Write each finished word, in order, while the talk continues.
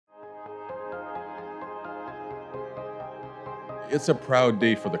It's a proud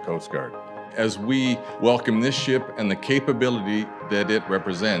day for the Coast Guard as we welcome this ship and the capability that it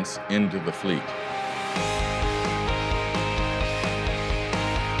represents into the fleet.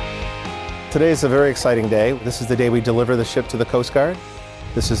 Today is a very exciting day. This is the day we deliver the ship to the Coast Guard.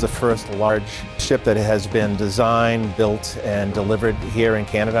 This is the first large ship that has been designed, built, and delivered here in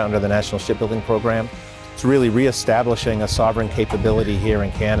Canada under the National Shipbuilding Program. It's really reestablishing a sovereign capability here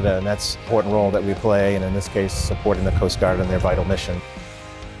in Canada, and that's an important role that we play, and in this case, supporting the Coast Guard in their vital mission.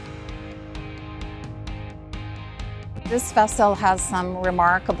 This vessel has some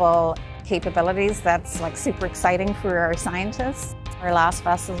remarkable capabilities that's like super exciting for our scientists. Our last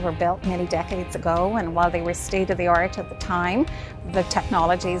vessels were built many decades ago, and while they were state-of-the-art at the time, the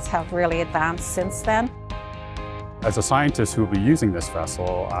technologies have really advanced since then. As a scientist who will be using this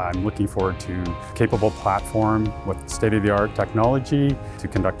vessel, I'm looking forward to a capable platform with state-of-the-art technology to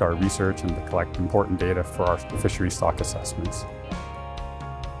conduct our research and to collect important data for our fishery stock assessments.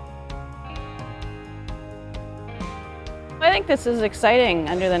 I think this is exciting.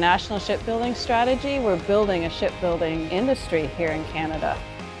 Under the National Shipbuilding Strategy, we're building a shipbuilding industry here in Canada.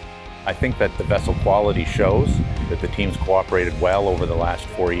 I think that the vessel quality shows that the team's cooperated well over the last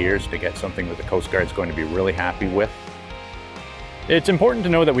 4 years to get something that the Coast Guard's going to be really happy with. It's important to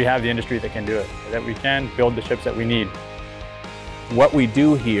know that we have the industry that can do it, that we can build the ships that we need. What we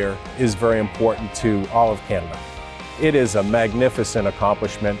do here is very important to all of Canada. It is a magnificent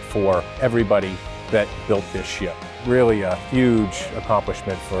accomplishment for everybody that built this ship. Really a huge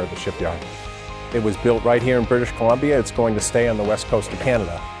accomplishment for the shipyard. It was built right here in British Columbia. It's going to stay on the west coast of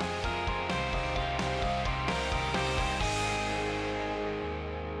Canada.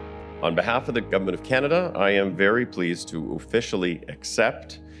 On behalf of the Government of Canada, I am very pleased to officially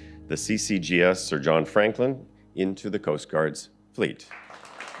accept the CCGS Sir John Franklin into the Coast Guard's fleet.